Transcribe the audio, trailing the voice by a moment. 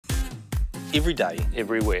every day,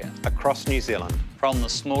 everywhere, across New Zealand. From the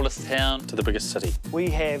smallest town to the biggest city. We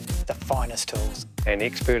have the finest tools. And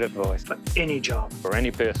expert advice. For any job. For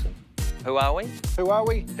any person. Who are we? Who are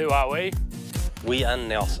we? Who are we? We are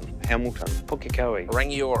Nelson, Hamilton, Pukekohe,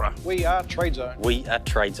 Rangiora. We are Trade Zone. We are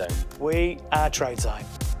Trade Zone. We are Trade Zone.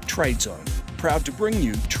 Trade Zone, proud to bring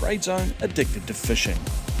you Trade Zone Addicted to Fishing.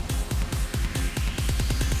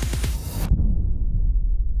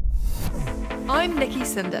 I'm Nicky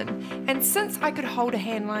Sinden, and since I could hold a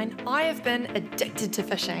handline, I have been addicted to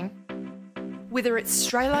fishing. Whether it's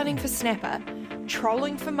straylining for snapper,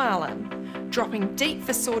 trolling for marlin, dropping deep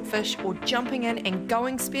for swordfish, or jumping in and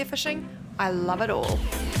going spearfishing, I love it all.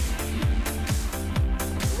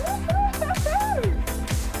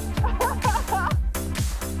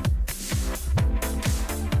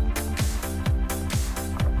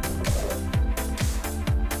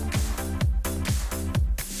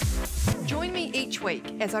 Join me each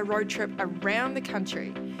week as I road trip around the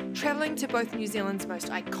country, travelling to both New Zealand's most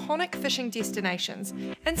iconic fishing destinations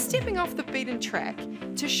and stepping off the beaten track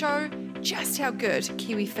to show just how good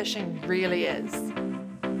Kiwi fishing really is.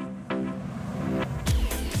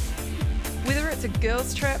 Whether it's a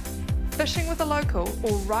girls' trip, fishing with a local,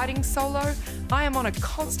 or riding solo, I am on a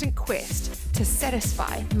constant quest to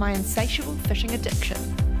satisfy my insatiable fishing addiction.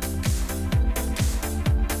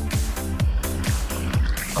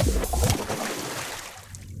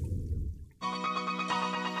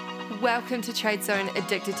 Welcome to Trade Zone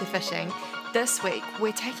Addicted to Fishing. This week,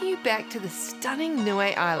 we're taking you back to the stunning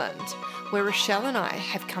Niue Island, where Rachelle and I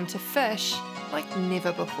have come to fish like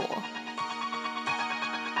never before.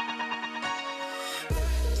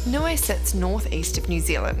 Niue sits northeast of New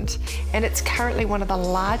Zealand, and it's currently one of the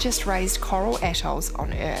largest raised coral atolls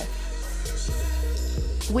on Earth.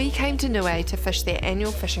 We came to Niue to fish their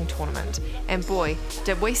annual fishing tournament, and boy,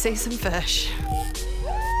 did we see some fish.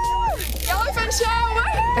 Yellowfin show!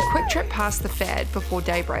 A quick trip past the Fad before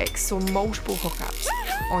daybreak saw multiple hookups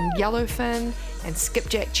on yellowfin and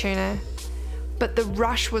skipjack tuna, but the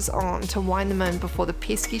rush was on to wind them in before the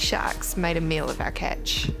pesky sharks made a meal of our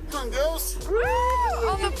catch. Come on, girls! Woo!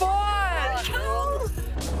 On the board!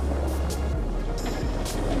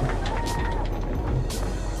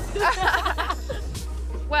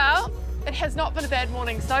 Well, it has not been a bad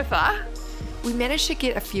morning so far. We managed to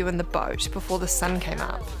get a few in the boat before the sun came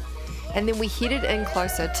up, and then we headed in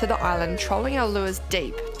closer to the island, trolling our lures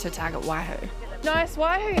deep to target wahoo. Nice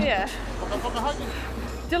wahoo here.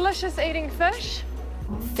 Delicious eating fish.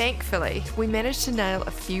 Thankfully, we managed to nail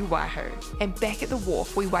a few wahoo, and back at the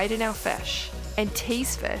wharf we weighed in our fish, and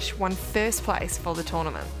T's fish won first place for the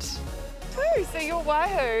tournament. Woo, so your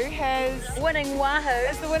wahoo has... Winning wahoo.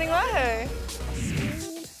 Is the winning wahoo.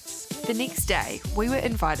 The next day, we were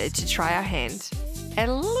invited to try our hand at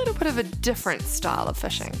a little bit of a different style of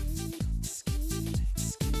fishing.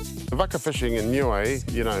 The Vaka fishing in Niue,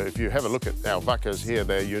 you know, if you have a look at our Vakas here,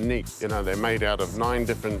 they're unique. You know, they're made out of 9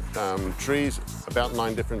 different trees, about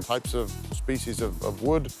 9 different types of species of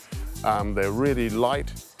wood. They're really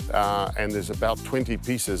light, and there's about 20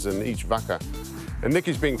 pieces in each Vaka. And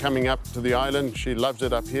Nicky's been coming up to the island. She loves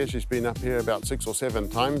it up here. She's been up here about 6 or 7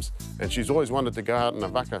 times, and she's always wanted to go out in a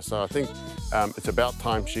Vaka. So I think it's about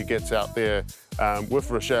time she gets out there with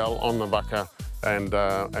Rachelle on the Vaka and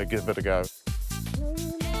give it a go.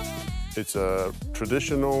 It's a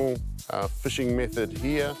traditional fishing method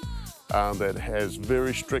here that has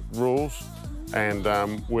very strict rules, and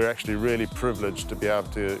we're actually really privileged to be able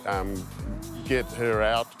to get her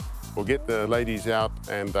out, or get the ladies out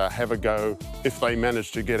and have a go. If they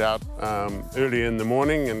manage to get out early in the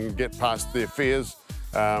morning and get past their fears,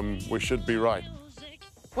 we should be right.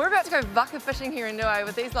 We're about to go Vaka fishing here in Niue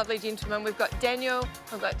with these lovely gentlemen. We've got Daniel,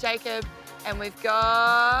 we've got Jacob, and we've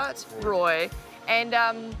got Roy. And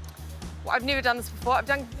I've never done this before. I've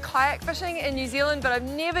done kayak fishing in New Zealand, but I've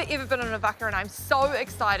never ever been on a Vaka, and I'm so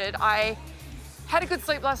excited. I had a good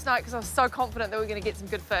sleep last night because I was so confident that we were going to get some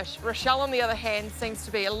good fish. Rochelle, on the other hand, seems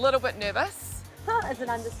to be a little bit nervous. It's an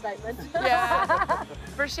understatement. Yeah.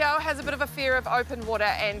 Rochelle has a bit of a fear of open water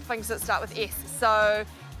and things that start with S, so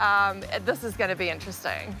this is going to be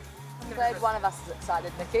interesting. I'm glad one of us is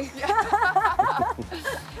excited, Nicky.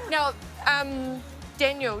 Now,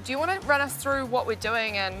 Daniel, do you want to run us through what we're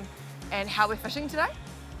doing and how we're fishing today?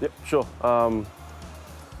 Yep, sure.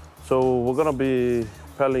 So we're going to be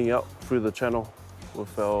paddling out through the channel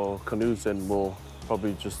with our canoes, and we'll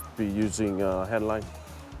probably just be using handline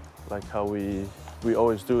like how we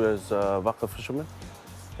always do as Vaka fishermen.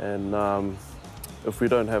 And if we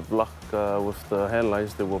don't have luck with the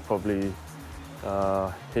handlines, then we'll probably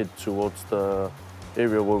head towards the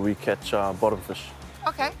area where we catch bottom fish.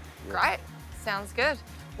 Okay, great. Sounds good.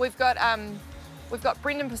 We've got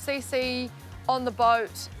Brendan Pasisi on the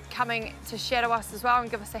boat coming to shadow us as well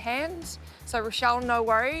and give us a hand. So Rachelle, no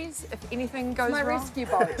worries if anything goes wrong. My rescue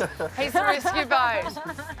boat. He's the rescue boat.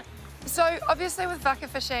 So obviously with Vaka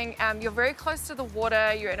fishing, you're very close to the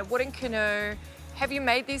water, you're in a wooden canoe. Have you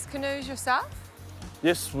made these canoes yourself?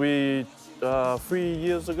 Yes, we 3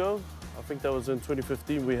 years ago, I think that was in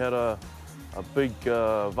 2015, we had a big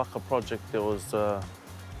Vaka project that was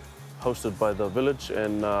hosted by the village,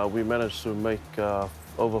 and we managed to make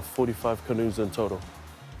over 45 canoes in total.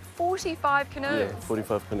 45 canoes? Yeah,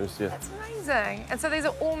 45 canoes, yeah. That's amazing. And so these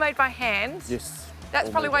are all made by hand? Yes. That's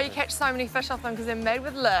probably why you catch so many fish off them, because they're made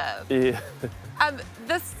with love. Yeah.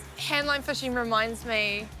 This handline fishing reminds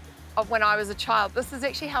me of when I was a child. This is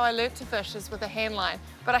actually how I learnt to fish, is with a handline.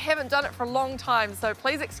 But I haven't done it for a long time, so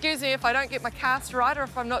please excuse me if I don't get my cast right or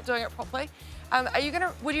if I'm not doing it properly.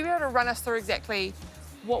 Would you be able to run us through exactly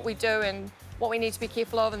what we do and what we need to be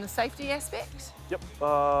careful of in the safety aspect? Yep.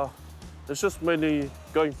 It's just mainly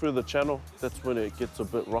going through the channel. That's when it gets a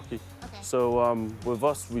bit rocky. Okay. So with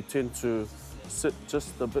us, we tend to sit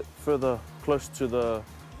just a bit further close to the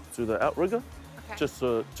outrigger, Okay. just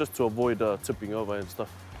to avoid tipping over and stuff.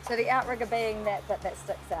 So the outrigger being that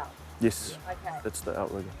sticks out? Yes, Okay. that's the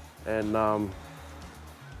outrigger.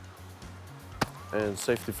 And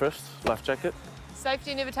safety first, life jacket.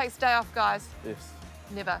 Safety never takes a day off, guys. Yes.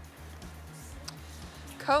 Never.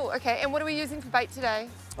 Cool, okay. And what are we using for bait today?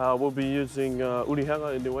 We'll be using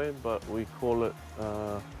urihanga in Niue, but we call it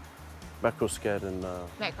mackerel scad in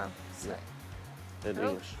Mackerel. Sweet.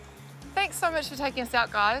 English. Thanks so much for taking us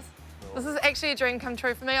out, guys. This is actually a dream come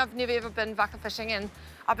true for me. I've never ever been Vaka fishing, and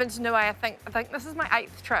I've been to Niue. I think this is my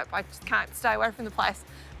 8th trip. I just can't stay away from the place.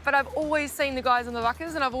 But I've always seen the guys on the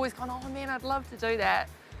Vakas, and I've always gone, oh man, I'd love to do that.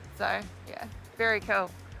 So yeah, very cool.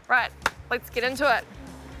 Right, let's get into it.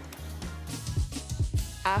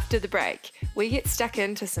 After the break, we get stuck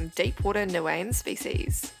into some deep water Niuean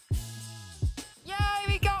species. Yay,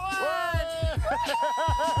 we got one!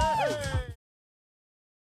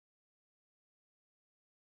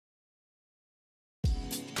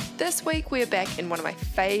 This week we're back in one of my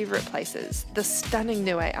favourite places, the stunning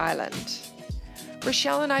Niue Island.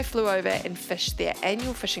 Rachelle and I flew over and fished their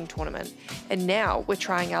annual fishing tournament, and now we're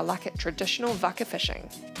trying our luck at traditional Vaka fishing.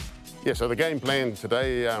 Yeah, so the game plan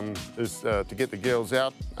today is to get the girls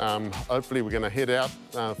out. Hopefully we're going to head out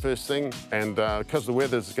first thing, and because the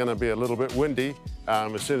weather's going to be a little bit windy,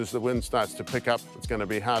 as soon as the wind starts to pick up, it's going to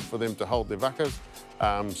be hard for them to hold their Vakas.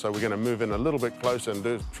 So we're going to move in a little bit closer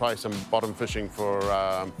and try some bottom fishing for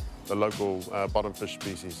the local bottom fish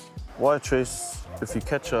species. Wire trace, if you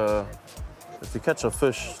catch a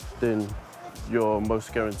fish, then you're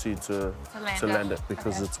most guaranteed to land it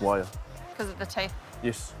because it's wire. Because of the teeth.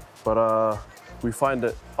 Yes, but we find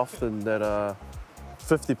it often that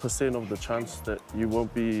 50% of the chance that you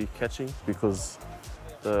won't be catching, because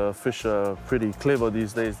the fish are pretty clever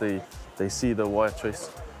these days. They see the wire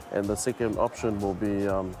trace, and the second option will be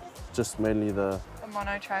just mainly the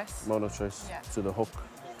mono trace to the hook,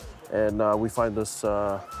 and we find this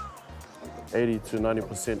 80 to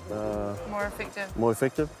 90% more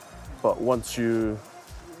effective. But once you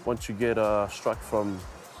get a strike from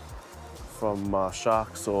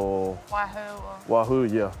sharks or wahoo,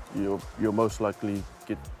 yeah, you'll most likely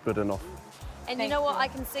get bitten off. And you know what? I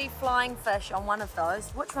can see flying fish on one of those.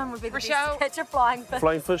 Which one would be the best Rachelle, to catch a flying fish?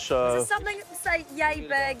 Flying fish. Is it something that say yay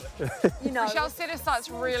big? You know. Rachelle set her sights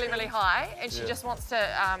really, really high, and she just wants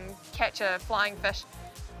to catch a flying fish.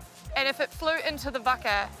 And if it flew into the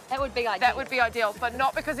Vaka, that would be ideal. That would be ideal, but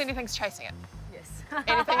not because anything's chasing it. Yes.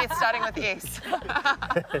 Anything is starting with S.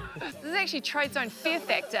 This is actually Trade Zone Fear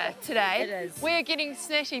Factor today. It is. We're getting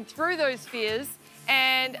smashing through those fears,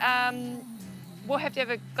 and we'll have to have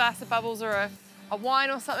a glass of bubbles or a wine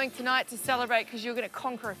or something tonight to celebrate, because you're going to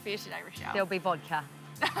conquer a fear today, Rachelle. There'll be vodka.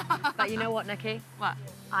 But you know what, Nikki? What?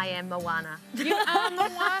 I am Moana. You are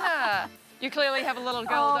Moana. You clearly have a little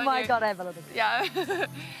girl, don't you? Oh my God, I have a little girl. Yeah.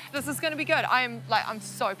 This is going to be good. I'm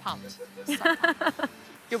so pumped. So pumped.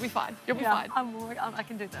 You'll be fine. You'll be fine. I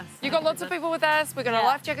can do this. You got lots of people with us. We've got our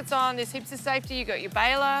life jackets on. There's heaps of safety. You got your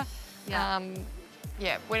bailer. Yeah.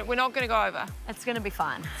 Yeah, we're not going to go over. It's going to be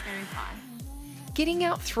fine. It's going to be fine. Getting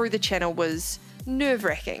out through the channel was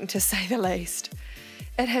nerve-wracking, to say the least.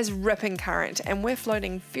 It has ripping current, and we're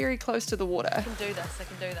floating very close to the water. I can do this. I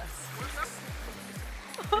can do this.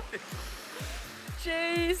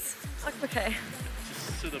 Jeez. Okay.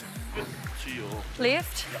 Just sit a bit to your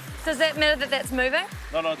Left? Does that matter that that's moving?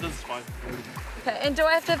 No, this is fine. Okay, and do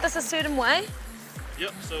I have to have this a certain way?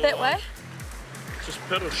 Yep, so That way? just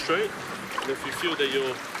pedal straight, and if you feel that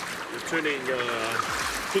you're turning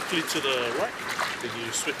quickly to the right, Then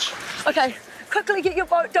you switch. Okay, quickly get your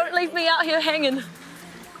boat. Don't leave me out here hanging.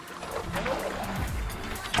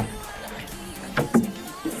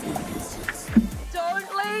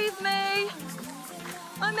 Don't leave me.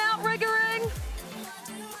 I'm out riggering.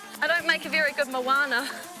 I don't make a very good Moana.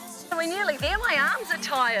 We're nearly there. My arms are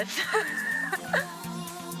tired.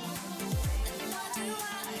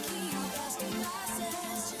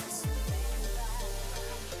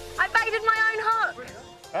 I baited my own hook.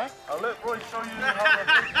 Huh? I'll let Roy show you how to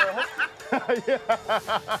fish the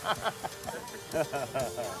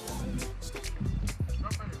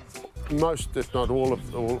hook. Most, if not all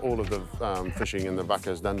of the fishing in the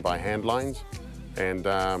Vaka is done by hand lines, and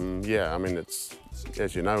yeah, I mean it's,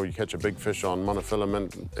 as you know, you catch a big fish on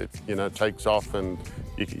monofilament, it takes off, and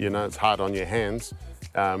you know it's hard on your hands.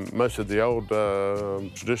 Most of the old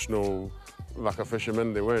traditional Vaka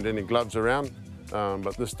fishermen, there weren't any gloves around.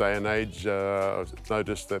 But this day and age, I've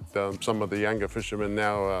noticed that some of the younger fishermen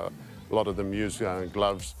now, a lot of them use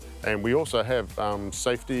gloves. And we also have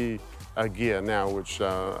safety gear now, which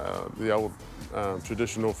the old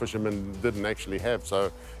traditional fishermen didn't actually have.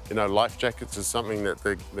 So, you know, life jackets is something that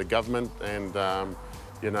the government and,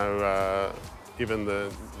 even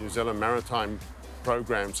the New Zealand Maritime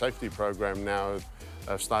program, safety program now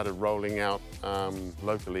have started rolling out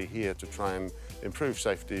locally here to try and improve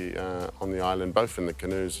safety on the island, both in the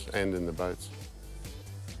canoes and in the boats.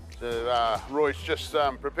 So Roy's just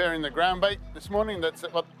preparing the ground bait this morning. That's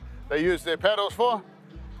what they use their paddles for.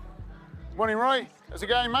 Morning, Roy. How's it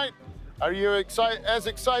going, mate? Are you as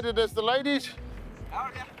excited as the ladies?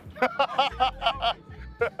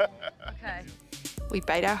 Okay. We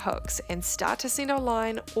bait our hooks and start to send our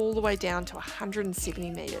line all the way down to 170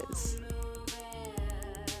 metres.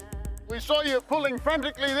 We saw you pulling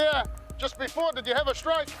frantically there just before. Did you have a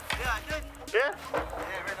strike? Yeah, I did. Yeah? Yeah,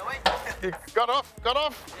 ran away. You got off? Got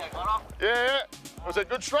off? Yeah, got off. Yeah. Was it a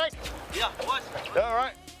good strike? Yeah, it was. All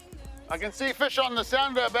right. I can see fish on the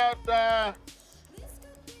sounder about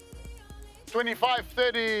 25,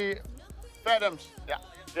 30 fathoms.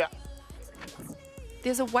 Yeah.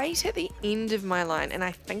 There's a weight at the end of my line and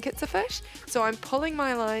I think it's a fish, so I'm pulling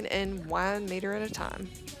my line in 1 metre at a time.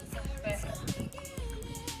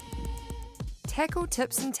 Tackle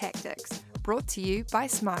tips and tactics, brought to you by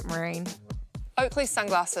Smart Marine. Oakley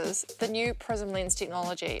sunglasses, the new prism lens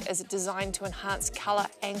technology, is designed to enhance colour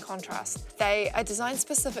and contrast. They are designed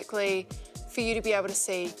specifically for you to be able to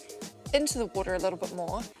see into the water a little bit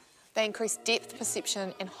more. They increase depth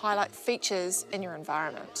perception and highlight features in your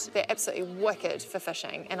environment. They're absolutely wicked for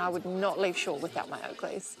fishing, and I would not leave shore without my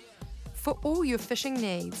Oakleys. For all your fishing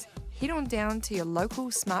needs, head on down to your local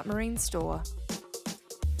Smart Marine store.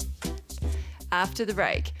 After the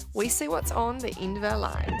break, we see what's on the end of our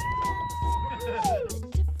line.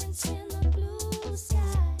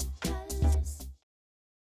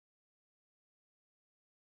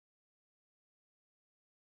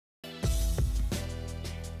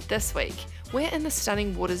 This week, we're in the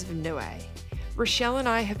stunning waters of Niue. Rachelle and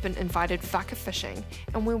I have been invited Vaka fishing,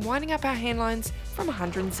 and we're winding up our handlines from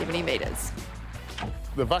 170 metres.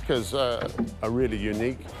 The Vakas are really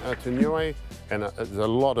unique to Niue, and there's a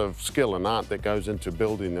lot of skill and art that goes into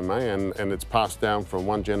building them, and it's passed down from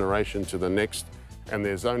one generation to the next. And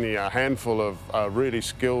there's only a handful of really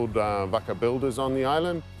skilled Vaka builders on the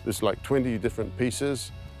island. There's like 20 different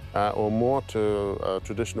pieces or more to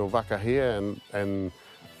traditional Vaka here, and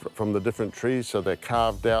from the different trees, so they're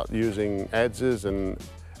carved out using adzes and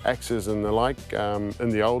axes and the like. In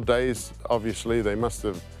the old days, obviously, they must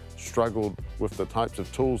have struggled with the types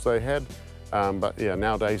of tools they had, but yeah,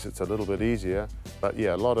 nowadays it's a little bit easier. But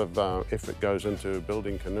yeah, a lot of effort goes into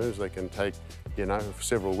building canoes. They can take, you know,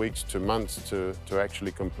 several weeks to months to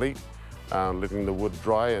actually complete, letting the wood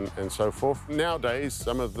dry and so forth. Nowadays,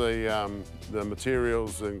 some of the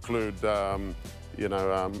materials include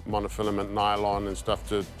monofilament nylon and stuff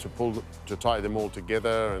to tie them all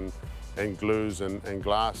together, and glues and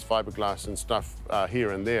glass, fiberglass and stuff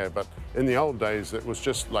here and there. But in the old days, it was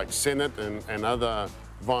just like sennet and other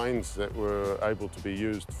vines that were able to be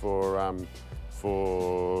used for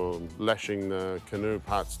lashing the canoe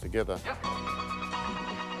parts together. Yep.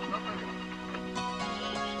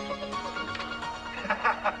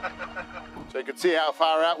 So you could see how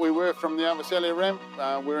far out we were from the Avocella ramp.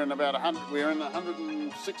 We're in about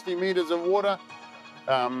 160 metres of water.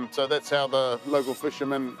 So that's how the local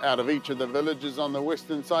fishermen out of each of the villages on the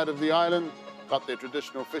western side of the island got their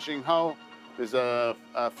traditional fishing hoe. There's a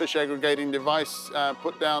fish aggregating device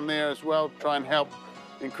put down there as well, to try and help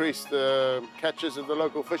increase the catches of the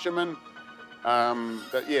local fishermen.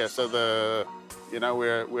 But yeah, so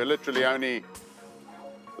we're literally only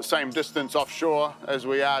the same distance offshore as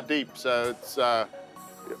we are deep, so it's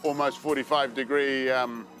almost 45-degree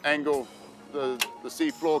angle, the sea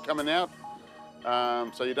floor coming out,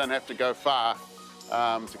 so you don't have to go far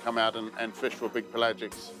to come out and fish for big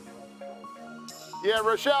pelagics. Yeah,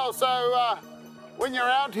 Rachelle, so when you're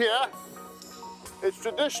out here, it's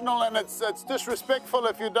traditional and it's disrespectful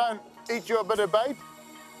if you don't eat your bit of bait.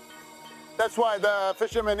 That's why the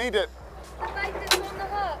fishermen eat it. Bait is on the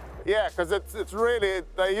hook. Yeah, because it's really,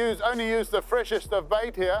 they only use the freshest of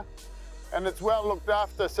bait here, and it's well looked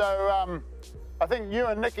after. So I think you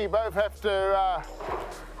and Nicky both have to,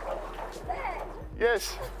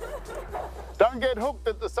 yes, don't get hooked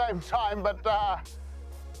at the same time, but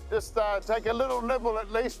just take a little nibble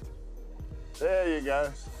at least. There you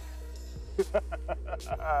go.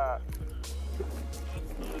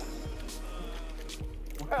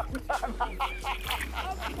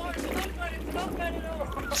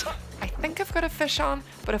 I think I've got a fish on,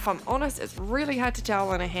 but if I'm honest, it's really hard to tell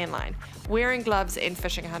on a hand line, wearing gloves and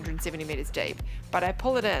fishing 170 metres deep, but I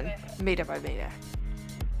pull it in metre by metre.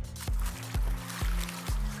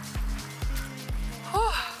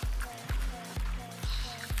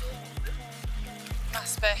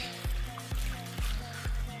 Must be.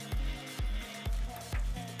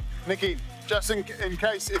 Nicky, just in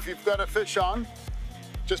case if you've got a fish on,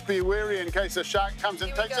 just be wary in case a shark comes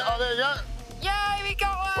and takes it. Oh, there you go. Yay, we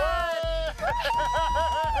got one!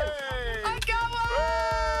 I got one!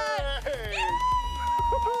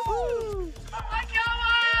 I got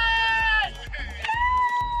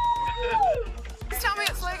one! Tell me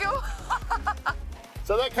it's legal.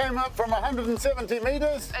 So that came up from 170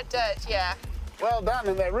 metres. It did, yeah. Well done,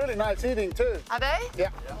 and they're really nice eating too. Are they?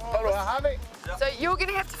 Yeah. So you're going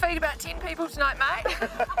to have to feed about 10 people tonight, mate.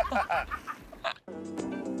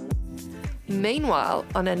 Meanwhile,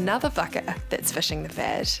 on another Vaka that's fishing the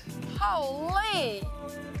fad. Holy!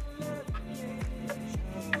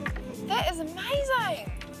 That is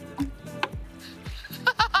amazing.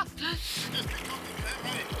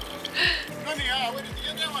 Where did you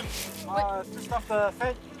get that one? Just off the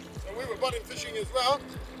fed. So we were bottom fishing as well.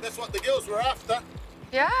 That's what the girls were after.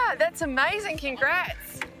 Yeah, that's amazing.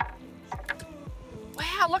 Congrats.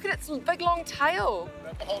 Wow, look at its big long tail.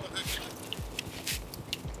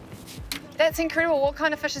 That's incredible. What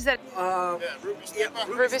kind of fish is that? Yeah, ruby snapper.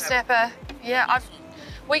 Yeah, ruby snapper. Yeah,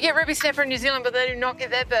 we get ruby snapper in New Zealand, but they do not get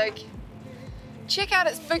that big. Check out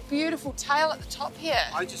its big, beautiful tail at the top here.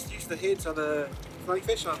 I just used the heads of the flying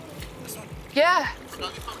fish on this one. Yeah.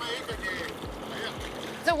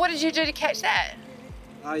 So what did you do to catch that?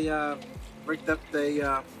 I rigged up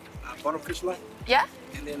the bottom fish line. Yeah?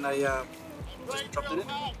 And then I just dropped it in.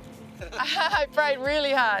 I prayed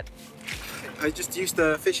really hard. I just used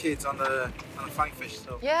the fish heads on the flying fish.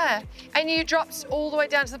 So. Yeah. And you dropped all the way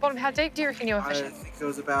down to the bottom. How deep do you reckon you were fishing? I think it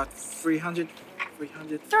was about 300.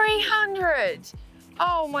 300!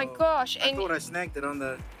 Oh my gosh. I thought I snagged it on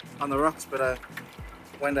the rocks, but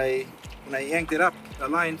when I yanked it up, the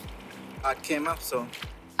line came up, so.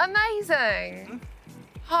 Amazing. Hmm?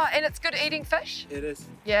 Oh, and it's good eating fish? It is.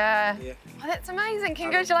 Yeah. Yeah. Oh, that's amazing.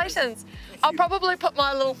 Congratulations. I'll probably put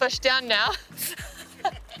my little fish down now.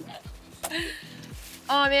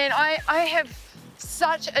 Oh man, I have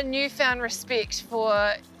such a newfound respect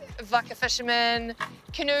for Vaka fishermen,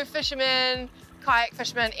 canoe fishermen, kayak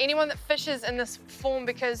fishermen, anyone that fishes in this form,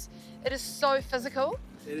 because it is so physical.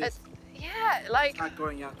 It is. Yeah, like. It's not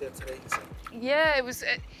going out there today. So. Yeah,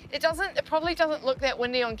 it probably doesn't look that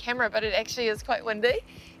windy on camera, but it actually is quite windy.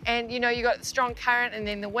 And you know, you got the strong current and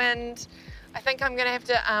then the wind. I think I'm gonna have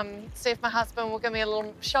to see if my husband will give me a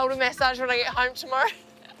little shoulder massage when I get home tomorrow.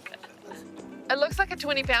 It looks like a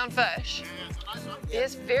 20-pound fish. Yeah, it's a nice one. Yeah,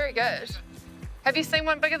 it's very good. Have you seen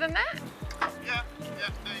one bigger than that? Yeah,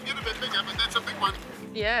 they get a bit bigger, but that's a big one.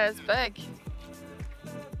 Yeah, it's big.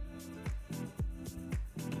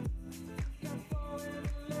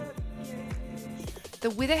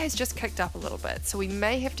 The weather has just kicked up a little bit, so we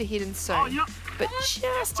may have to head in soon. But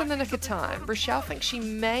just in the nick of time, Rachelle thinks she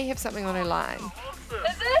may have something on her line.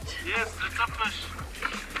 Is it? Yes, it's a fish.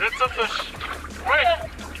 It's a fish. Wait.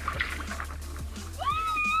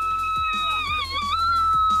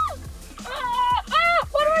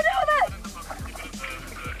 What do I do with it?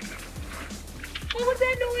 What was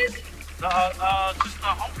that noise? Just a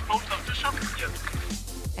hold the fish up. Yes.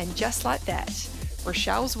 And just like that,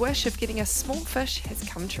 Rachelle's wish of getting a small fish has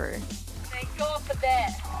come true. Thank God for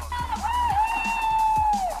that.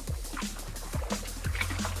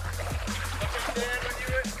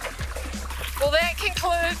 Well, that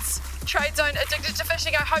concludes Trade Zone Addicted to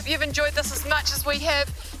Fishing. I hope you've enjoyed this as much as we have.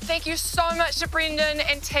 Thank you so much to Brendan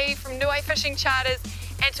and T from Niue Fishing Charters,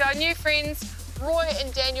 and to our new friends, Roy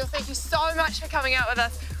and Daniel, thank you so much for coming out with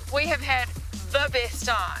us. We have had the best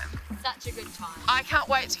time. Such a good time. I can't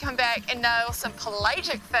wait to come back and nail some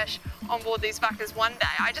pelagic fish on board these Vakas one day.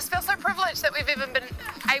 I just feel so privileged that we've even been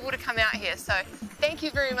able to come out here. So thank you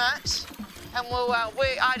very much. And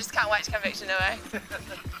I just can't wait to come back to Niue.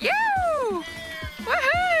 You!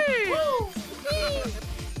 Woohoo!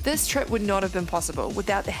 This trip would not have been possible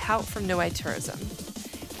without the help from Niue Tourism.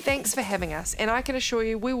 Thanks for having us, and I can assure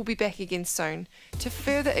you we will be back again soon to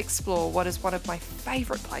further explore what is one of my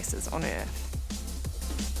favourite places on earth.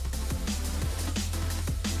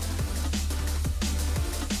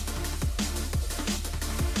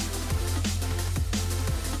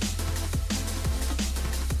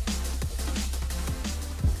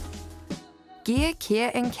 Gear, Care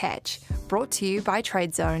and Catch, brought to you by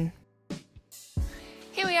Trade Zone.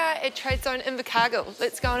 Here we are at Trade Zone in Invercargill.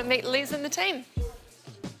 Let's go and meet Les and the team.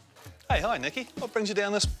 Hey, hi Nikki. What brings you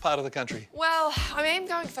down this part of the country? Well, I am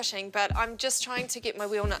going fishing, but I'm just trying to get my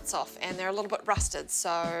wheel nuts off and they're a little bit rusted,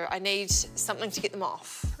 so I need something to get them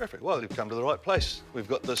off. Perfect. Well, you've come to the right place. We've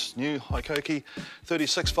got this new Haikoki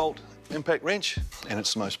 36-volt impact wrench, and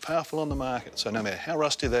it's the most powerful on the market. So no matter how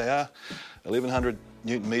rusty they are, 1,100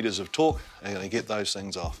 Newton meters of torque are going to get those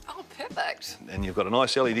things off. Oh, perfect. And you've got a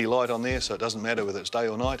nice LED light on there, so it doesn't matter whether it's day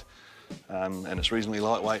or night, and it's reasonably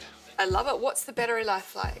lightweight. I love it. What's the battery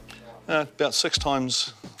life like? About 6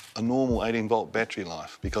 times a normal 18-volt battery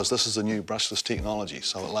life, because this is the new brushless technology,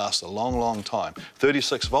 so it lasts a long, long time.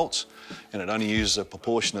 36 volts, and it only uses a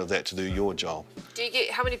proportion of that to do your job. Do you get,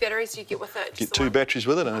 how many batteries do you get with it? Get 2 batteries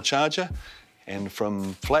with it and a charger, and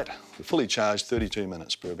from flat, fully charged, 32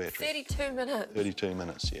 minutes per battery. 32 minutes? 32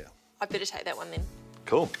 minutes, yeah. I better take that one then.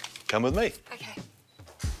 Cool. Come with me. Okay.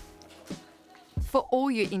 For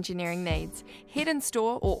all your engineering needs, head in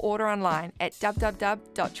store or order online at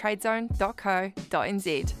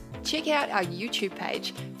www.tradezone.co.nz. Check out our YouTube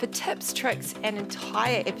page for tips, tricks and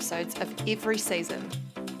entire episodes of every season.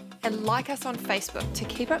 And like us on Facebook to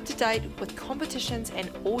keep up to date with competitions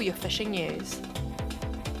and all your fishing news.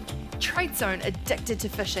 Trade Zone Addicted to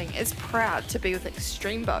Fishing is proud to be with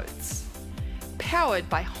Extreme Boats. Powered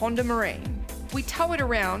by Honda Marine, we tow it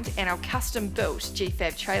around in our custom-built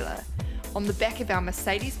GFAB trailer on the back of our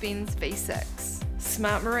Mercedes-Benz V6.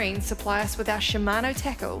 Smart Marine supply us with our Shimano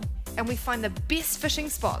tackle, and we find the best fishing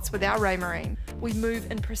spots with our Raymarine. We move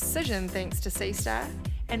in precision thanks to Seastar,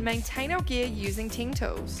 and maintain our gear using Ting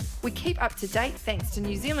Tools. We keep up to date thanks to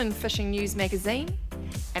New Zealand Fishing News magazine,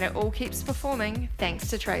 and it all keeps performing thanks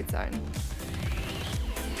to Trade Zone.